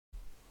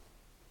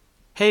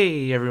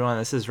Hey everyone,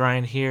 this is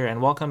Ryan here,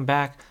 and welcome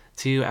back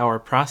to our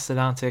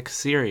Prosthodontics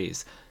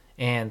series.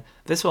 And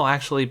this will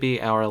actually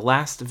be our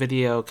last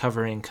video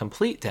covering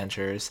complete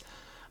dentures,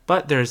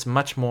 but there's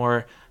much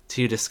more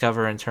to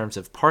discover in terms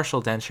of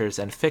partial dentures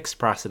and fixed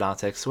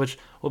prosthodontics, which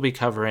we'll be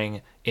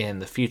covering in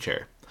the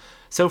future.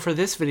 So for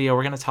this video,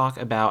 we're going to talk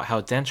about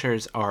how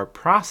dentures are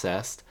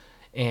processed,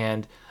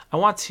 and I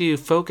want to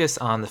focus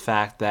on the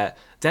fact that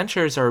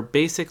dentures are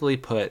basically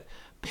put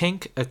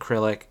pink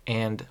acrylic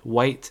and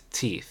white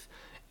teeth.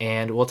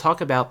 And we'll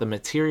talk about the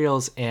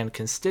materials and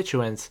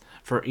constituents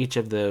for each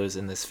of those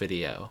in this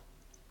video.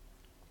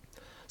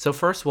 So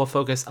first we'll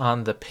focus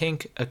on the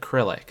pink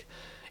acrylic,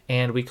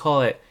 and we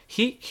call it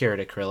heat cured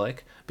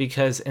acrylic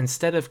because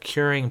instead of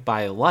curing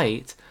by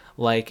light,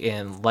 like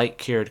in light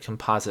cured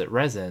composite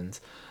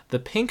resins, the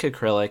pink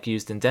acrylic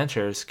used in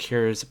dentures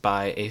cures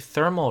by a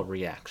thermal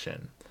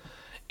reaction.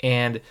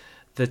 And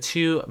the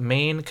two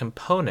main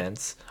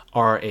components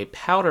are a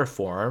powder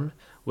form,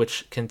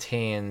 which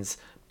contains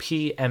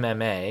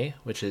PMMA,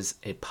 which is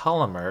a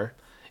polymer,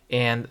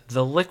 and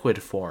the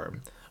liquid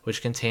form,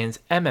 which contains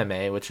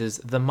MMA, which is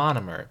the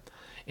monomer.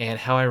 And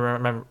how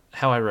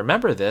I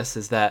remember this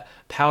is that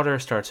powder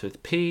starts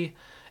with P,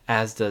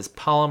 as does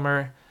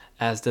polymer,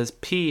 as does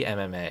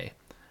PMMA,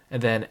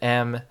 and then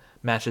M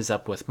matches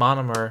up with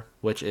monomer,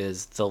 which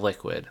is the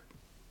liquid.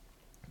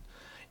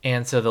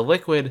 And so the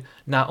liquid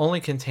not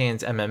only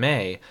contains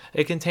MMA,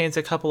 it contains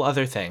a couple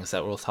other things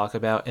that we'll talk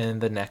about in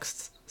the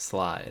next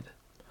slide.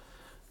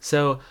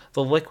 So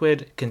the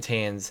liquid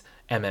contains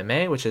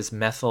MMA, which is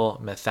methyl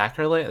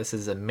methacrylate. This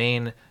is a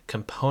main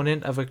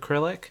component of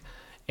acrylic,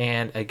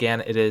 and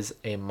again, it is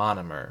a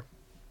monomer.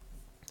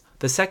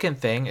 The second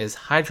thing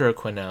is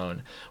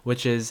hydroquinone,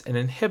 which is an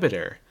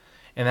inhibitor,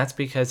 and that's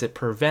because it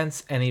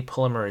prevents any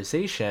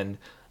polymerization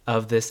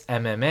of this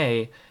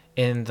MMA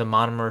in the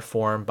monomer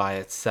form by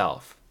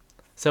itself.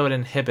 So it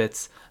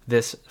inhibits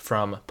this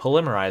from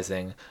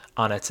polymerizing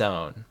on its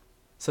own.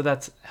 So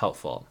that's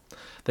helpful.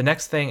 The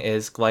next thing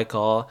is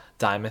glycol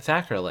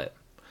dimethacrylate.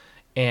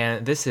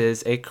 And this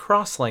is a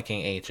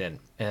cross-linking agent.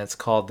 And it's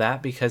called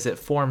that because it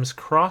forms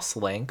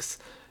cross-links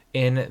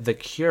in the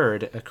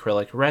cured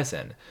acrylic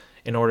resin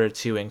in order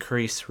to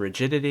increase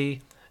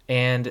rigidity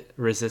and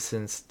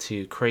resistance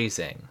to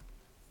crazing.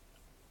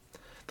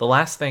 The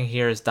last thing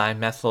here is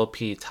dimethyl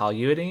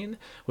p-toluidine,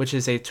 which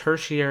is a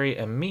tertiary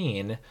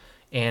amine,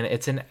 and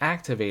it's an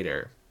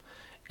activator.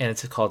 And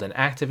it's called an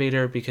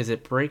activator because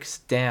it breaks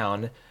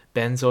down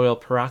benzoyl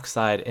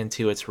peroxide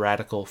into its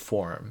radical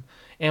form.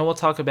 And we'll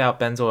talk about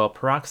benzoyl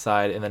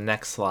peroxide in the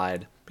next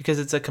slide because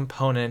it's a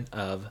component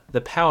of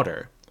the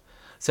powder.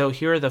 So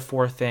here are the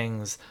four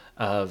things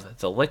of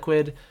the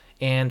liquid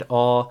and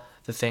all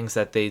the things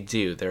that they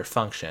do, their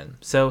function.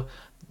 So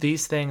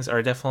these things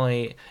are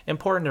definitely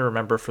important to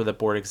remember for the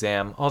board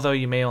exam, although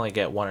you may only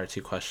get one or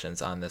two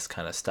questions on this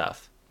kind of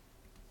stuff.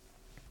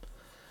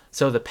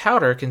 So the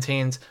powder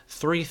contains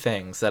three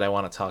things that I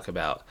want to talk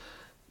about.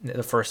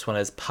 The first one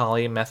is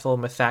polymethyl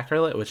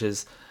methacrylate, which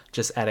is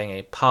just adding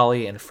a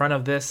poly in front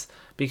of this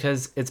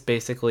because it's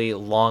basically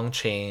long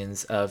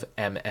chains of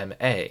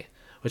MMA,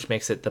 which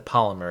makes it the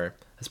polymer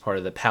as part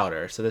of the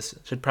powder. So this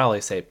should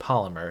probably say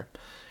polymer,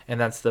 and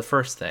that's the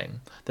first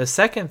thing. The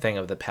second thing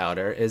of the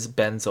powder is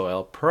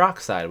benzoyl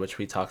peroxide, which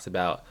we talked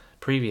about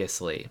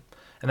previously.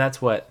 And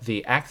that's what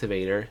the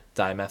activator,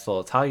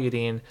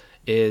 dimethyltoluidine,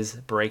 is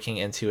breaking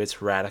into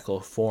its radical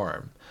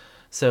form.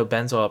 So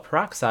benzoyl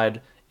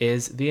peroxide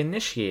is the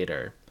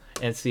initiator,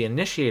 and it's the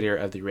initiator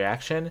of the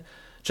reaction,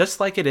 just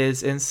like it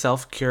is in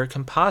self-cure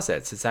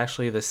composites. It's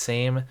actually the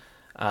same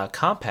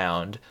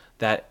compound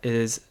that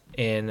is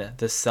in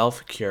the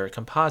self-cure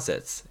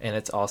composites, and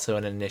it's also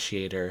an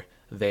initiator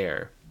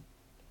there.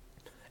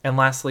 And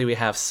lastly, we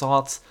have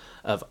salts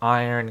of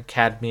iron,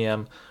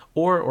 cadmium,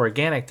 or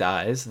organic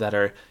dyes that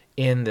are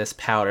in this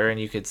powder,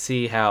 and you could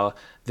see how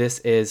this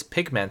is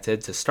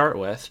pigmented to start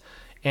with,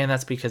 and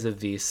that's because of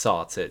these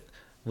salts. It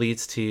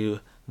leads to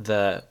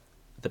the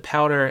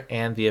powder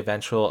and the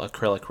eventual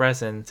acrylic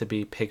resin to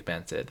be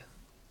pigmented.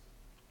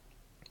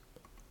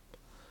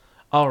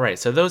 Alright,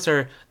 so those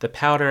are the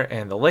powder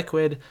and the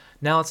liquid.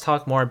 Now let's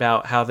talk more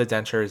about how the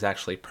denture is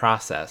actually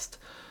processed.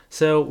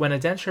 So when a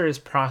denture is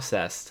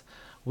processed,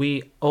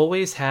 we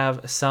always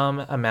have some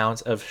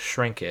amount of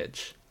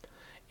shrinkage.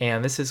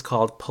 And this is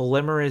called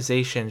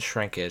polymerization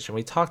shrinkage. And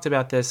we talked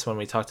about this when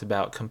we talked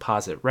about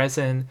composite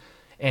resin.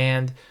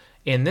 And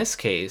in this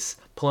case,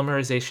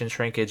 polymerization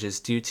shrinkage is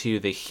due to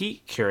the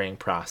heat curing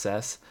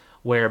process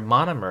where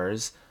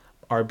monomers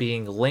are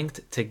being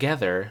linked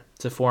together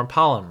to form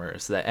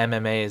polymers. The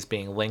MMA is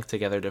being linked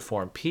together to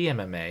form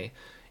PMMA.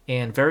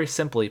 And very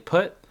simply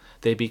put,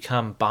 they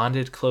become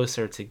bonded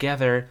closer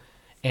together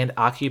and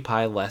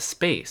occupy less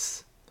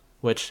space,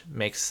 which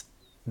makes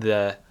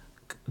the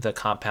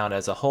compound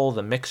as a whole,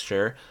 the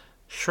mixture,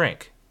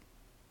 shrink.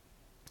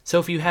 So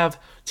if you have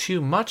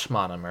too much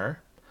monomer,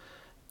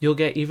 you'll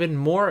get even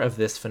more of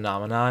this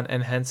phenomenon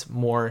and hence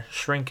more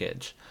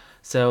shrinkage.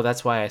 So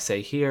that's why I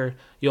say here,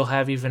 you'll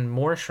have even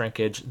more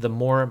shrinkage the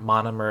more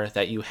monomer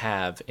that you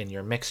have in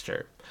your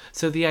mixture.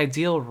 So the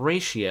ideal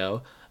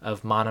ratio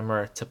of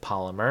monomer to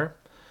polymer,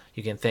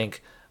 you can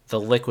think the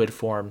liquid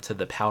form to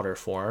the powder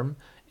form,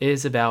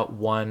 is about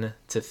 1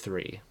 to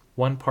 3.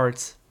 1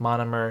 parts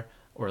monomer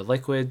or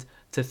liquid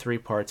to 3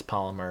 parts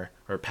polymer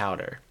or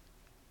powder.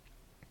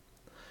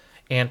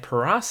 And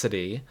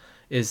porosity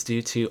is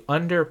due to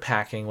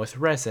underpacking with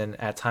resin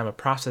at time of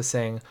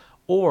processing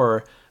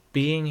or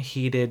being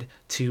heated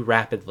too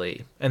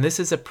rapidly. And this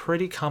is a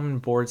pretty common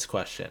boards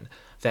question,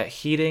 that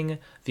heating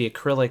the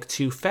acrylic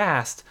too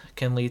fast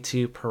can lead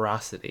to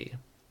porosity.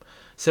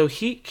 So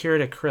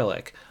heat-cured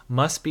acrylic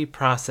must be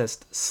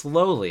processed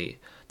slowly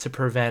to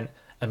prevent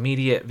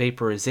immediate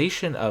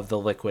vaporization of the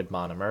liquid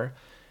monomer,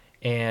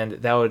 and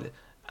that would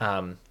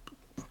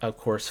of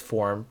course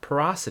form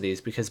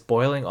porosities, because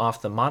boiling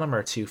off the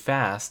monomer too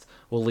fast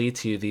will lead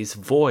to these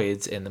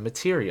voids in the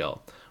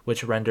material,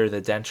 which render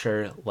the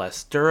denture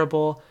less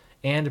durable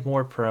and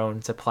more prone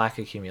to plaque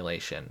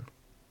accumulation.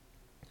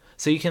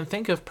 So you can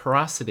think of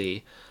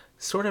porosity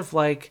sort of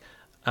like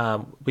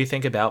we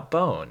think about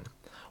bone.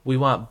 We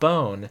want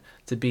bone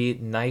to be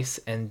nice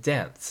and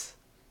dense,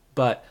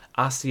 but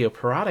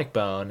osteoporotic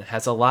bone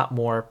has a lot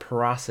more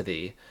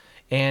porosity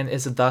and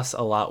is thus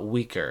a lot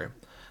weaker.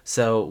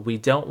 So we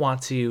don't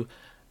want to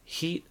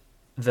heat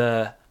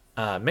the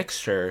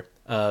mixture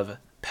of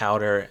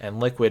powder and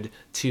liquid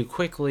too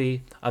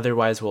quickly,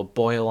 otherwise we'll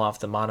boil off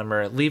the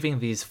monomer, leaving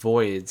these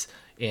voids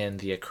in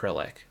the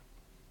acrylic.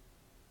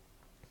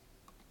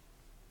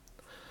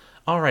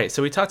 Alright,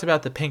 so we talked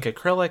about the pink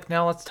acrylic,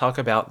 now let's talk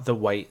about the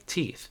white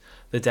teeth,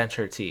 the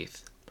denture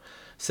teeth.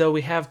 So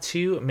we have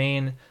two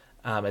main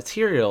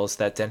materials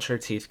that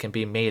denture teeth can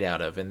be made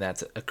out of, and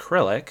that's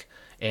acrylic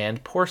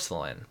and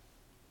porcelain.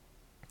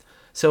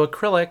 So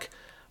acrylic,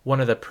 one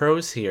of the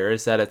pros here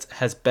is that it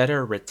has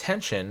better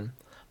retention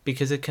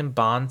because it can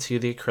bond to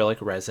the acrylic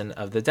resin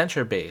of the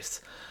denture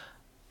base.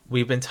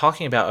 We've been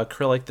talking about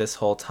acrylic this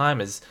whole time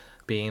as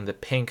being the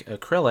pink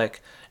acrylic,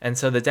 and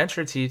so the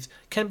denture teeth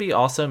can be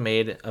also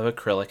made of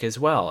acrylic as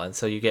well, and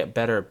so you get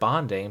better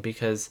bonding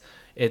because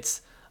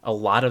it's a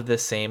lot of the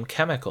same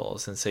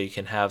chemicals, and so you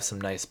can have some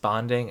nice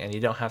bonding and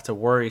you don't have to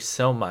worry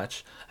so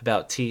much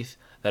about teeth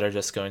that are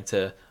just going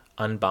to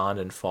unbond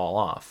and fall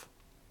off.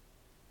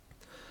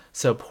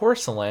 So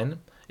porcelain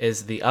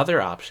is the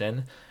other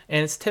option,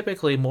 and it's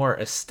typically more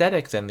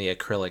aesthetic than the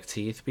acrylic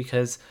teeth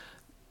because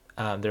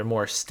they're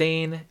more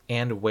stain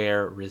and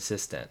wear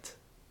resistant.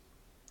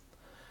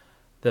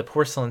 The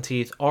porcelain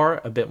teeth are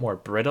a bit more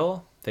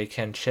brittle. They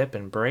can chip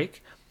and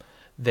break.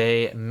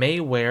 They may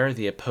wear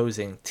the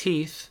opposing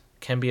teeth,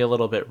 can be a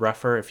little bit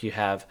rougher if you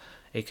have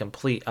a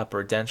complete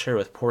upper denture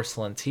with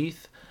porcelain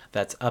teeth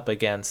that's up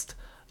against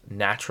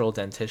natural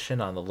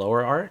dentition on the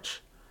lower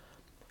arch.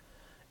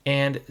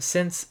 And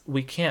since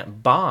we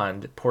can't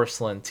bond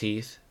porcelain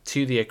teeth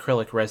to the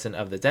acrylic resin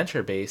of the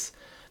denture base,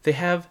 they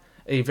have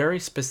a very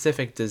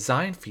specific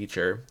design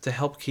feature to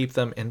help keep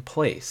them in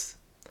place.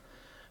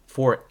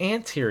 For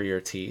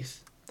anterior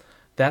teeth,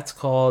 that's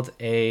called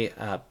a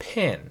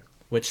pin,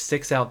 which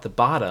sticks out the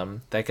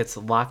bottom that gets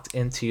locked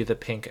into the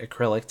pink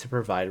acrylic to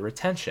provide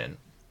retention.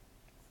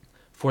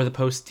 For the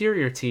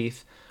posterior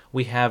teeth,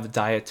 we have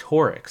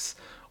diatorics,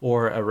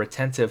 or a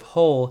retentive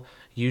hole,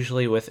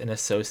 usually with an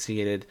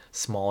associated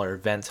smaller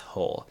vent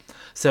hole.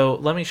 So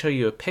let me show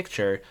you a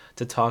picture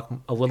to talk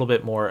a little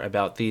bit more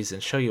about these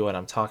and show you what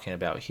I'm talking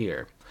about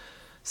here.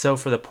 So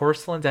for the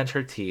porcelain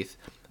denture teeth,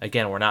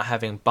 again, we're not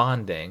having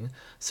bonding.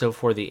 So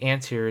for the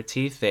anterior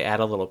teeth, they add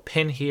a little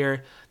pin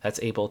here that's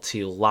able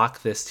to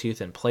lock this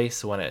tooth in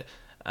place when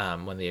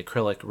the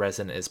acrylic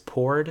resin is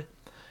poured.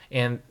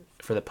 And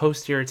for the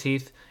posterior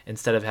teeth,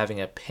 instead of having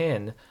a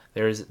pin,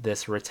 there's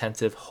this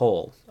retentive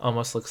hole.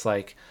 Almost looks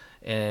like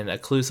an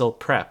occlusal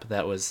prep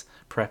that was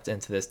prepped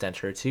into this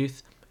denture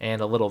tooth,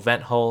 and a little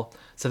vent hole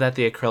so that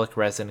the acrylic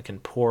resin can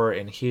pour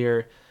in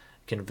here,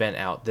 can vent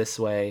out this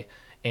way,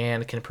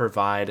 and can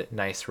provide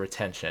nice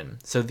retention.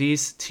 So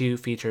these two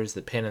features,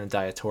 the pin and the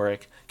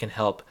diatoric, can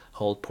help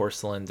hold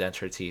porcelain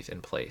denture teeth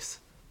in place.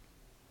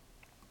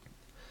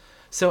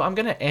 So I'm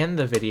going to end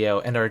the video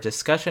and our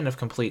discussion of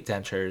complete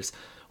dentures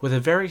with a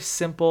very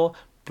simple,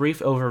 brief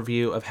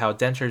overview of how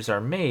dentures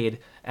are made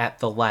at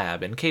the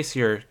lab, in case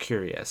you're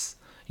curious.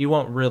 You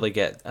won't really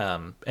get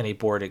any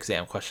board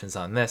exam questions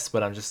on this,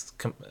 but I'm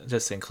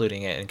just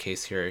including it in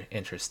case you're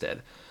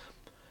interested.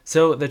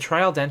 So the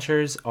trial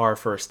dentures are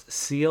first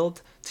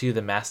sealed to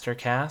the master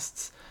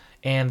casts,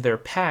 and they're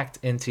packed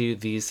into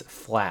these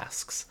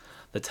flasks.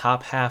 The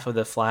top half of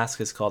the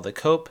flask is called the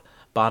cope,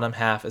 bottom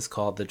half is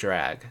called the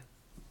drag.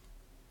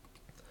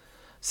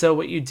 So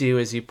what you do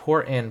is you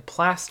pour in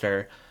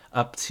plaster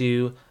up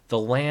to the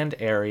land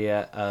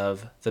area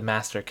of the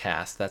master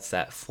cast. That's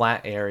that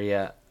flat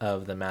area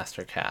of the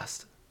master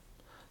cast.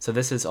 So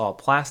this is all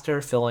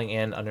plaster filling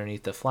in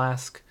underneath the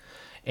flask,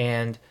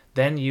 and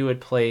then you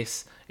would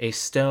place a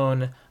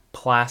stone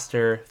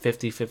plaster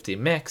 50-50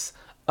 mix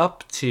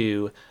up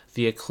to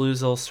the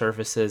occlusal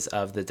surfaces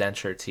of the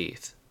denture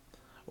teeth.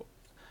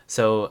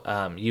 So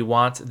you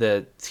want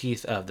the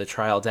teeth of the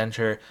trial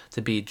denture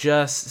to be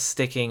just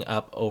sticking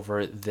up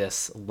over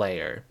this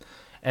layer.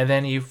 And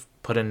then you've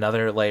put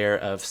another layer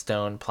of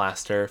stone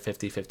plaster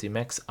 50-50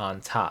 mix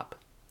on top.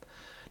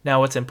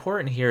 Now what's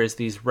important here is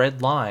these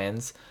red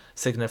lines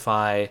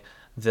signify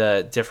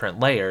the different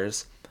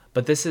layers,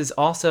 but this is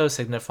also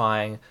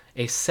signifying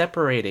a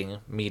separating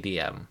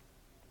medium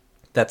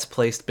that's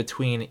placed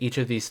between each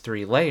of these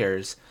three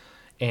layers,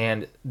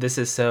 and this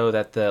is so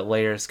that the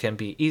layers can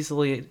be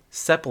easily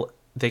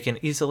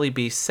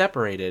be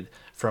separated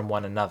from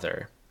one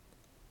another.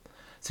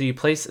 So you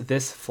place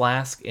this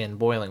flask in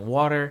boiling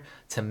water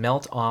to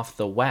melt off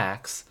the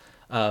wax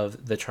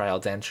of the trial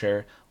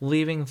denture,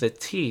 leaving the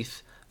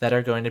teeth that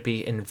are going to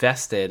be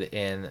invested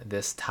in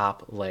this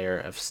top layer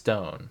of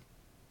stone.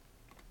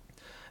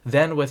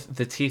 Then with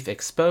the teeth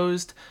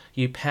exposed,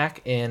 you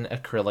pack in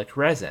acrylic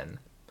resin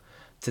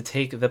to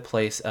take the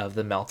place of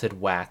the melted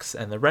wax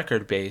and the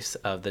record base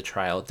of the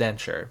trial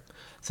denture.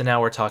 So now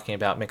we're talking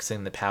about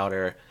mixing the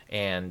powder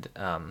and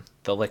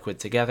the liquid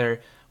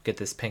together. Get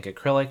this pink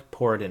acrylic,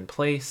 pour it in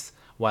place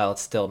while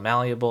it's still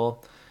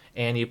malleable,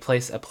 and you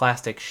place a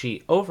plastic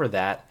sheet over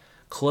that,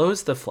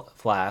 close the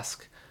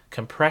flask,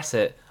 compress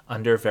it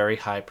under very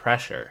high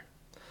pressure.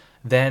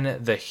 Then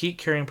the heat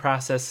curing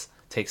process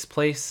takes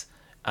place,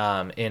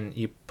 and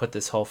you put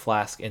this whole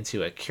flask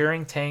into a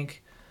curing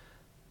tank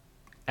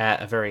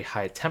at a very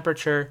high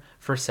temperature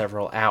for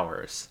several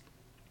hours.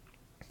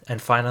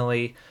 And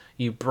finally,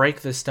 you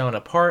break the stone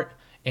apart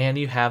and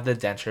you have the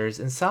dentures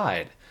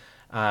inside.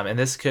 And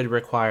this could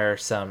require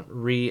some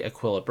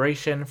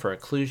re-equilibration for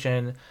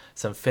occlusion,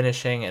 some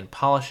finishing and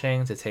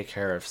polishing to take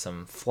care of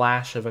some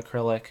flash of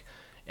acrylic,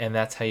 and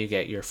that's how you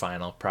get your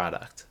final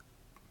product.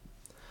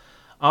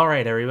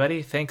 Alright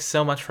everybody, thanks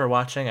so much for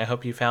watching. I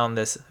hope you found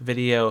this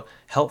video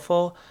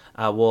helpful.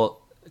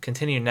 We'll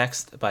continue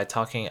next by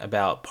talking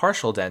about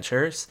partial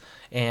dentures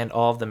and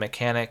all of the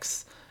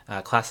mechanics,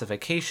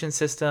 classification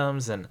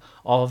systems, and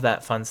all of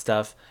that fun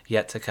stuff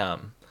yet to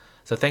come.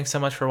 So thanks so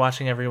much for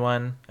watching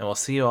everyone, and we'll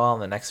see you all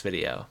in the next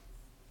video.